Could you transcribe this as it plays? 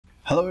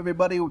Hello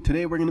everybody,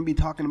 today we're going to be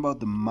talking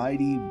about the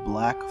mighty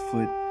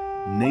Blackfoot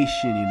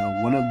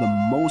Nation, one of the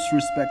most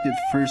respected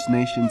First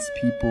Nations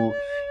people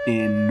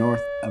in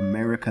North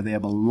America. They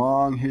have a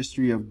long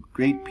history of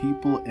great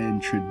people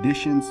and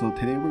traditions, so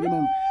today we're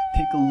going to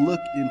take a look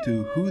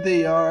into who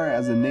they are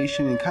as a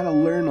nation and kind of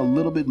learn a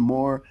little bit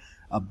more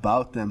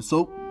about them.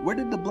 So where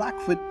did the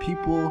Blackfoot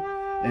people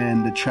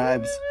and the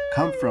tribes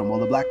come from? Well,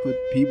 the Blackfoot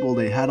people,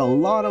 they had a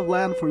lot of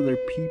land for their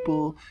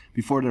people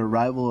before the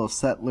arrival of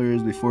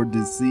settlers, before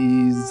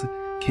disease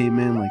came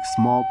in like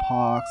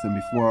smallpox, and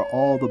before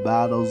all the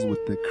battles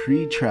with the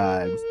Cree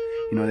tribes.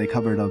 They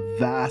covered a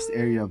vast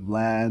area of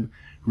land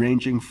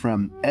ranging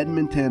from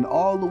Edmonton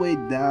all the way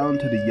down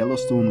to the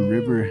Yellowstone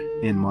River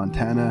in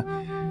Montana,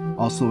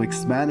 also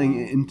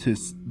expanding into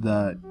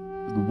the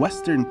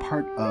western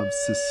part of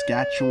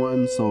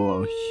Saskatchewan,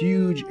 so a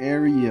huge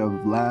area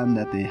of land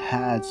that they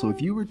had. So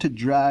if you were to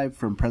drive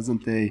from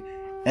present-day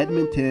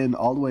Edmonton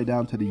all the way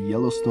down to the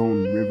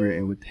Yellowstone River,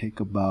 it would take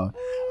about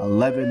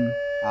 11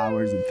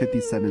 hours and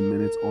 57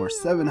 minutes, or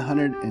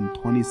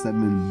 727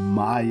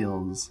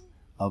 miles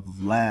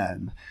of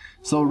land.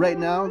 So right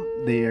now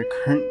they are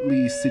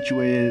currently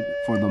situated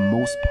for the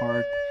most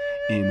part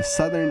in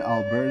southern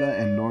Alberta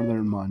and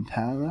northern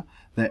Montana.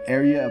 The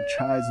area of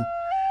tribes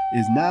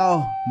is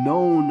now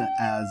known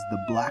as the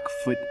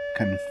Blackfoot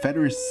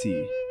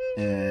Confederacy,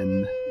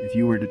 and if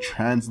you were to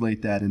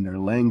translate that in their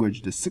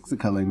language, the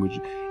Siksika language,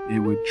 it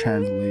would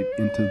translate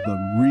into the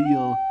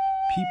real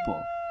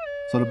people.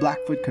 So the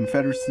Blackfoot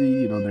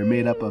Confederacy, they're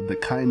made up of the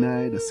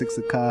Kainai, the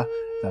Siksika,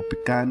 the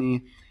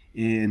Piikani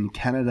in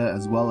Canada,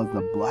 as well as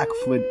the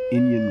Blackfoot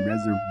Indian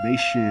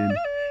Reservation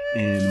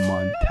in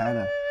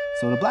Montana.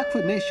 So the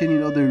Blackfoot Nation,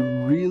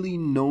 they're really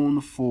known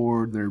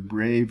for their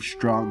brave,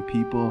 strong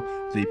people.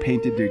 They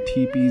painted their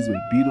teepees with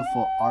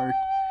beautiful art,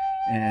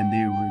 and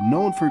they were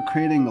known for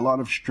creating a lot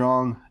of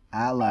strong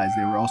allies.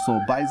 They were also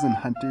bison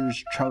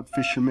hunters, trout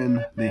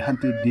fishermen. They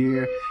hunted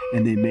deer,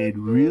 and they made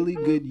really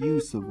good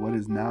use of what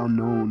is now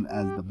known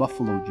as the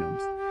buffalo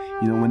jumps.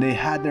 When they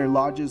had their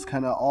lodges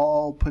kind of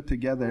all put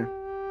together,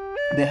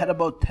 they had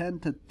about 10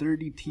 to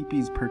 30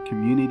 teepees per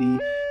community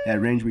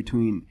that ranged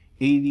between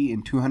 80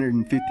 and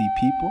 250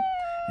 people,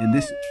 and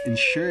this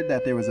ensured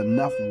that there was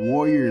enough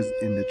warriors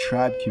in the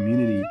tribe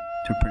community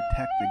to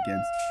protect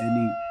against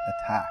any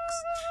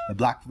attacks. The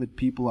Blackfoot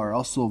people are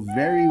also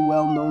very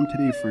well known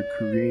today for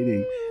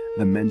creating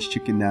the men's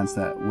chicken dance,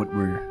 that what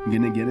we're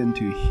gonna get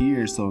into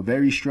here. So a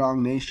very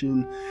strong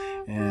nation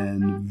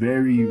and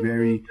very,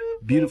 very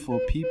beautiful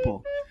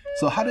people.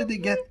 So how did they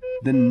get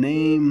the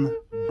name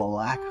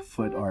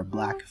Blackfoot or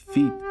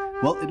Blackfeet?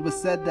 Well, it was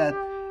said that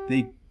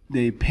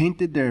they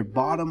painted their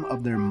bottom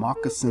of their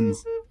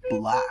moccasins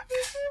black,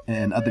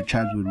 and other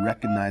tribes would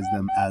recognize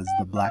them as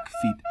the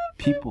Blackfeet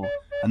people.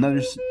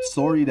 Another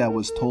story that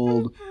was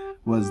told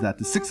was that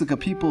the Siksika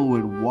people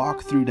would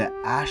walk through the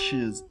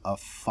ashes of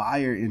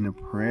fire in the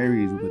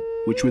prairies,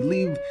 which would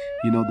leave,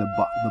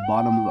 the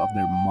bottom of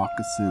their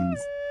moccasins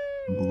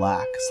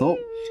black. So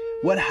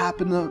what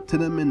happened to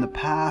them in the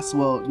past?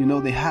 Well,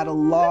 they had a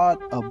lot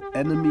of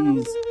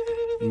enemies,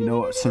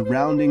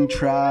 surrounding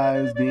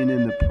tribes, being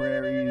in the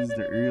prairies,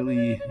 the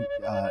early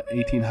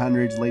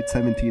 1800s, late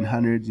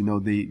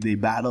 1700s. They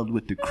battled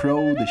with the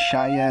Crow, the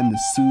Cheyenne, the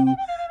Sioux,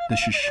 the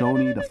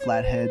Shoshone, the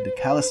Flathead, the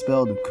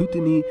Kalispel, the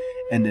Kootenai,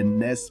 and the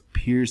Nez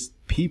Perce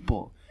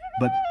people.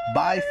 But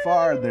by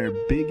far their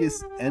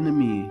biggest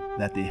enemy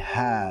that they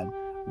had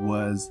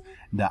was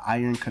the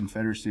Iron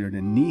Confederacy, or the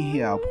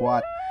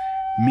Nihiapuat,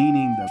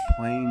 meaning the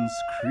Plains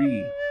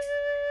Cree.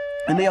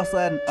 And they also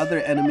had other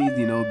enemies,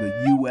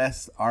 the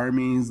U.S.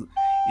 armies.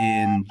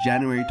 In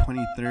January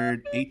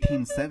 23rd,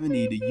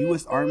 1870, the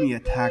U.S. Army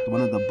attacked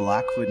one of the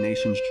Blackfoot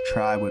Nation's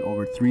tribe with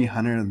over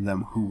 300 of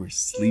them who were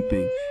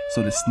sleeping.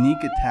 So the sneak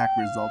attack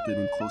resulted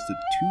in close to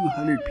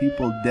 200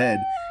 people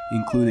dead,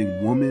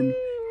 including women,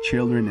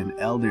 children, and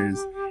elders,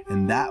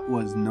 and that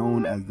was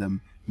known as the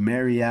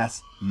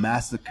Marias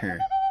Massacre.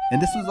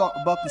 And this was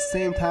about the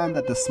same time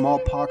that the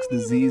smallpox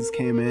disease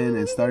came in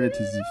and started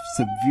to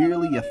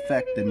severely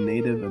affect the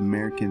Native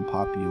American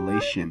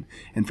population.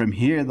 And from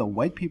here, the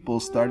white people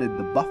started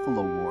the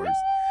Buffalo Wars,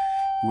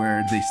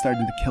 where they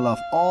started to kill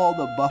off all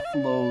the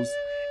buffaloes,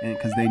 and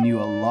because they knew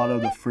a lot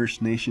of the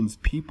First Nations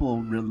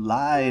people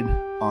relied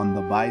on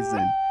the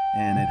bison,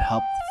 and it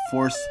helped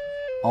force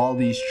all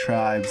these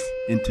tribes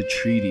into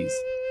treaties.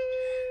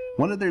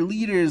 One of their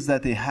leaders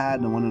that they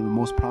had, and one of the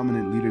most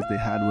prominent leaders they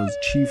had, was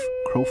Chief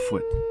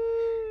Crowfoot.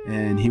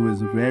 And he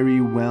was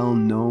very well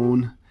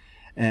known,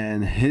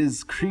 and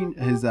his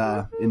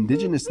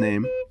indigenous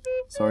name,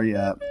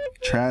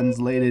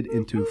 translated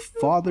into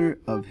father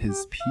of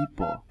his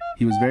people.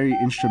 He was very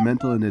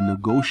instrumental in the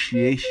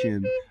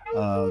negotiation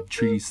of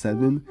Treaty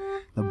 7.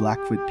 The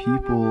Blackfoot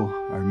people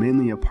are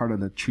mainly a part of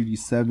the Treaty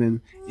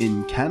 7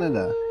 in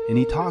Canada, and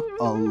he talked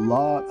a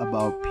lot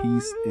about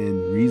peace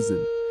and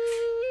reason.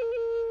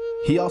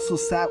 He also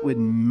sat with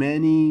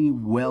many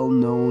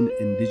well-known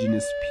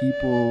indigenous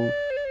people.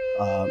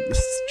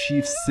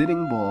 Chief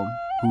Sitting Bull,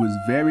 who was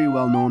very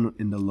well known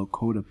in the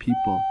Lakota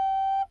people.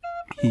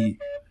 He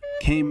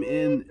came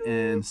in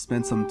and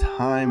spent some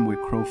time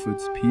with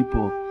Crowfoot's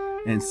people.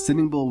 And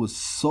Sitting Bull was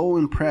so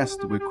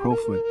impressed with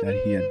Crowfoot that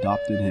he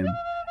adopted him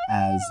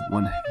as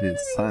one of his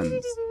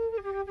sons.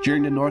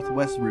 During the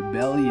Northwest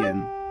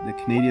Rebellion, the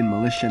Canadian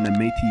militia and the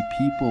Métis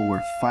people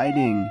were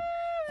fighting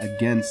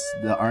against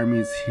the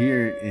armies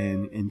here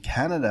in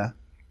Canada.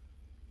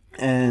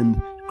 And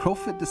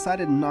Crowfoot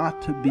decided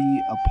not to be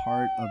a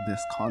part of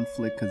this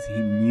conflict because he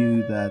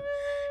knew that,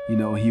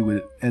 he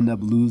would end up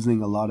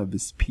losing a lot of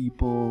his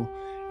people.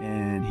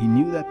 And he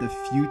knew that the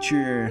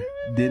future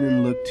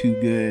didn't look too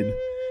good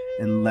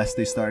unless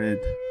they started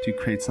to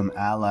create some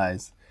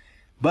allies.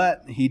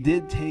 But he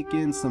did take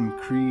in some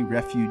Cree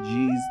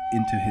refugees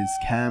into his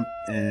camp,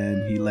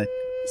 and he let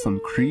some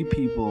Cree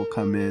people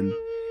come in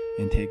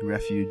and take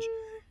refuge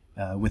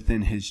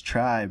within his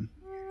tribe.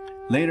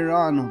 Later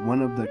on,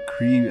 one of the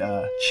Cree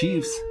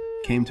chiefs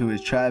came to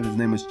his tribe. His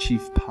name was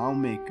Chief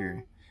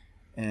Powmaker,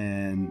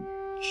 and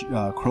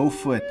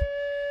Crowfoot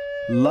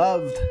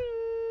loved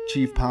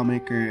Chief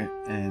Powmaker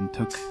and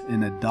took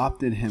and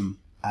adopted him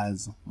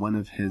as one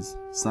of his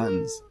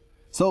sons.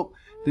 So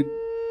the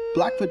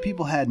Blackfoot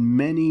people had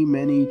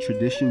many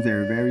traditions. They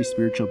were very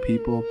spiritual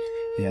people.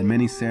 They had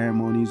many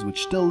ceremonies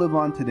which still live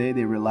on today.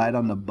 They relied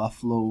on the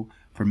buffalo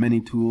for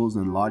many tools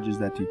and lodges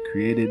that they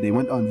created. They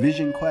went on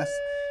vision quests.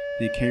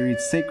 They carried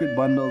sacred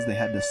bundles. They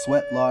had the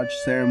sweat lodge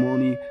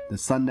ceremony, the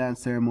sundance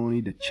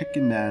ceremony, the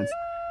chicken dance.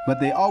 But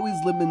they always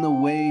lived in the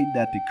way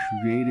that the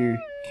Creator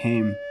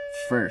came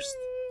first.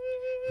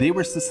 They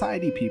were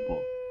society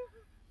people.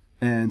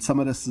 And some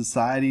of the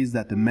societies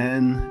that the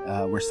men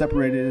were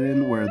separated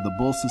in were the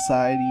Bull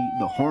Society,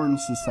 the Horn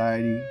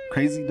Society,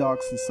 Crazy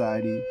Dog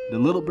Society, the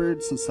Little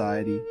Bird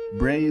Society,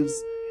 Braves,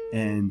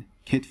 and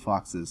Kit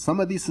Foxes. Some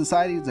of these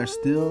societies are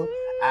still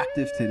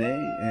active today,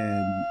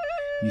 and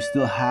you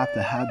still have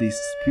to have these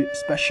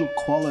special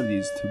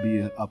qualities to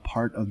be a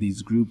part of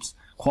these groups.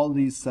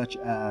 Qualities such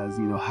as,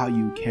 how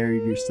you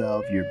carried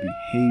yourself, your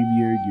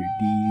behavior, your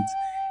deeds,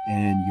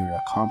 and your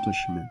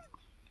accomplishment.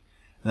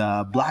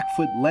 The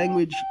Blackfoot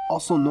language,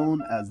 also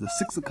known as the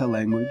Siksika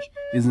language,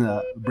 is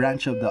a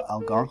branch of the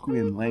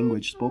Algonquian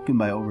language spoken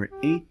by over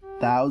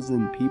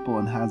 8,000 people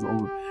and has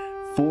over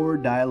 4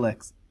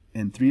 dialects,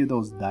 and 3 of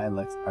those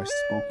dialects are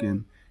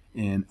spoken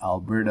in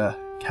Alberta,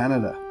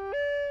 Canada.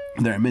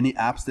 There are many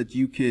apps that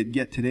you could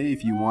get today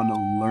if you want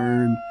to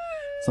learn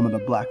some of the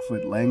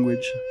Blackfoot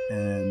language,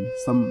 and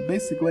some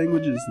basic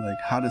languages like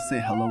how to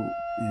say hello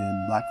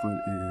in Blackfoot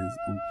is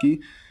Uki.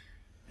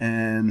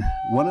 And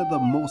one of the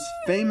most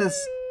famous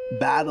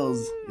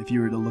battles, if you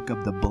were to look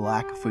up the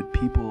Blackfoot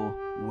people,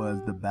 was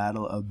the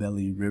Battle of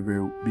Belly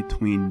River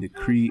between the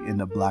Cree and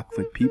the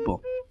Blackfoot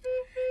people.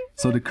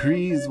 So the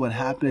Crees, what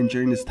happened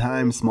during this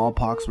time,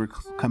 smallpox were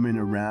coming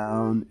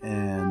around,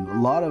 and a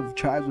lot of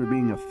tribes were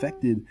being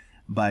affected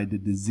by the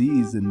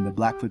disease, and the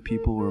Blackfoot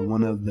people were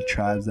one of the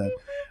tribes that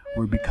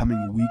were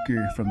becoming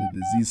weaker from the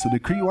disease. So the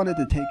Cree wanted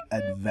to take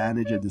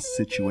advantage of this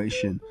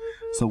situation.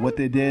 So what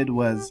they did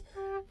was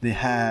they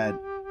had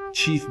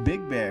Chief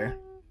Big Bear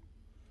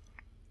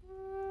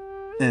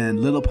and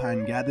Little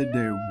Pine gathered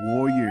their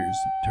warriors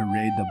to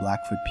raid the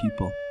Blackfoot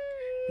people.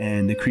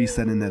 And the Cree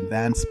sent an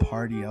advance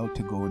party out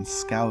to go and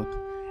scout.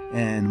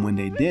 And when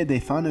they did, they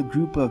found a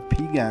group of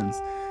Piegans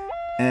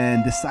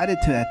and decided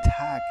to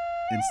attack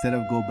instead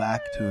of go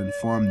back to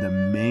inform the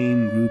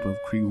main group of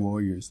Cree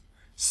warriors.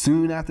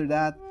 Soon after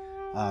that,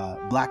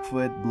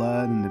 Blackfoot,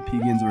 Blood, and the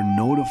Piegans were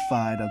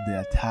notified of the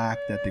attack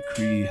that the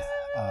Cree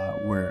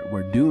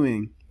were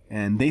doing,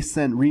 and they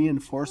sent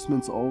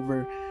reinforcements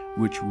over,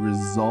 which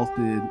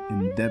resulted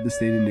in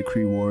devastating the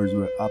Cree wars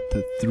with up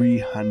to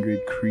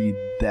 300 Cree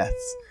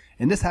deaths.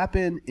 And this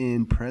happened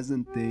in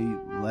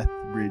present-day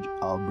Lethbridge,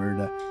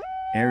 Alberta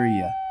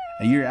area.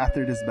 A year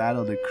after this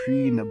battle, the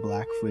Cree and the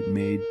Blackfoot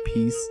made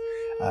peace.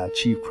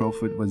 Chief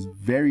Crowfoot was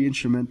very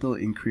instrumental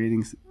in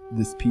creating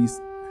this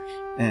peace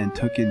and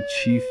took in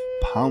Chief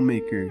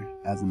Powmaker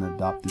as an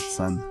adopted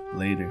son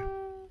later.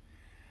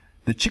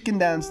 The chicken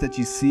dance that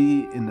you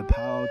see in the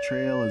Powwow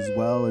Trail as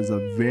well is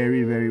a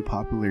very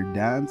popular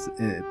dance.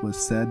 It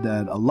was said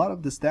that a lot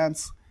of this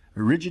dance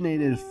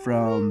originated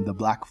from the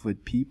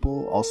Blackfoot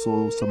people.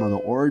 Also, some of the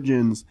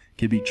origins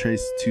can be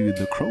traced to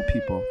the Crow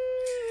people.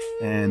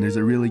 And there's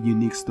a really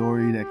unique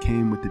story that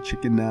came with the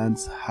chicken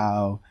dance,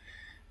 how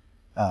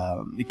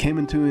it came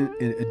into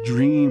a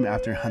dream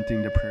after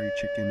hunting the prairie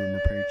chicken, and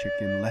the prairie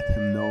chicken let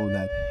him know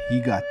that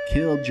he got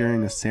killed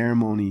during a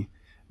ceremony,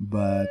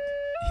 but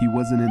he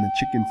wasn't in a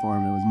chicken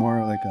form. It was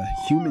more like a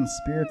human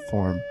spirit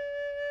form,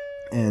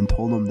 and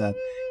told him that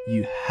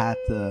you had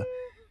to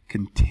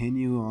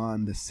continue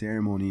on the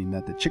ceremony, and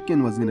that the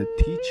chicken was going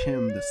to teach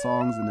him the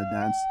songs and the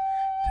dance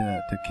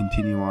to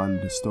continue on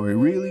the story.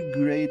 Really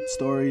great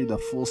story. The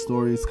full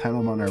story is kind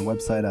of on our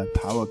website at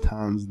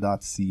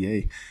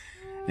powwowtimes.ca.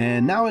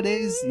 And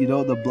nowadays,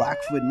 the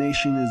Blackfoot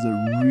Nation is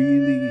a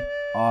really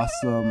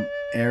awesome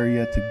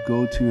area to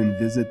go to and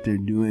visit. They're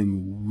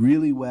doing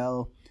really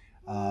well.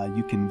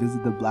 You can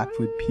visit the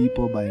Blackfoot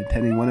people by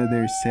attending one of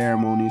their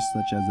ceremonies,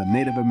 such as a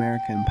Native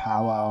American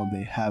powwow.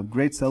 They have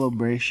great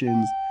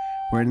celebrations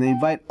where they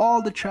invite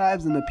all the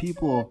tribes and the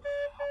people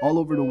all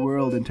over the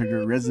world into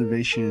their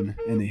reservation,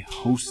 and they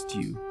host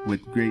you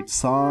with great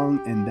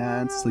song and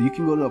dance. So you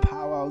can go to the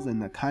powwows in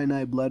the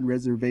Kainai Blood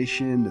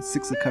Reservation, the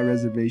Siksika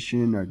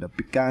Reservation, or the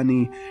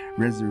Piikani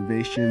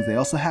reservations. They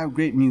also have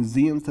great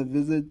museums to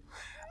visit,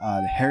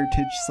 the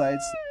heritage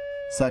sites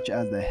such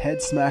as the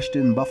Head Smashed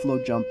In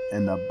Buffalo Jump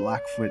and the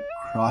Blackfoot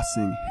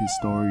Crossing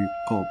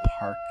Historical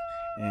Park.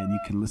 And you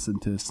can listen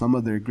to some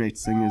of their great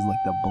singers like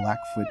the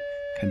Blackfoot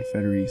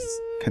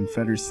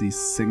Confederacy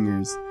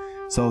Singers.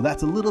 So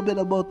that's a little bit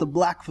about the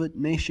Blackfoot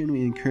Nation.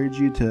 We encourage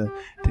you to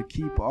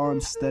keep on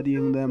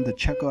studying them, to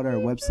check out our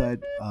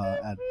website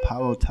at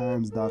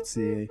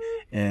powwowtimes.ca,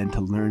 and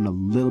to learn a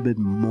little bit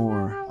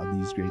more of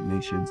these great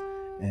nations.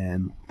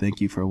 And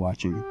thank you for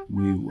watching.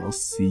 We will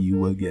see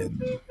you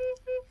again.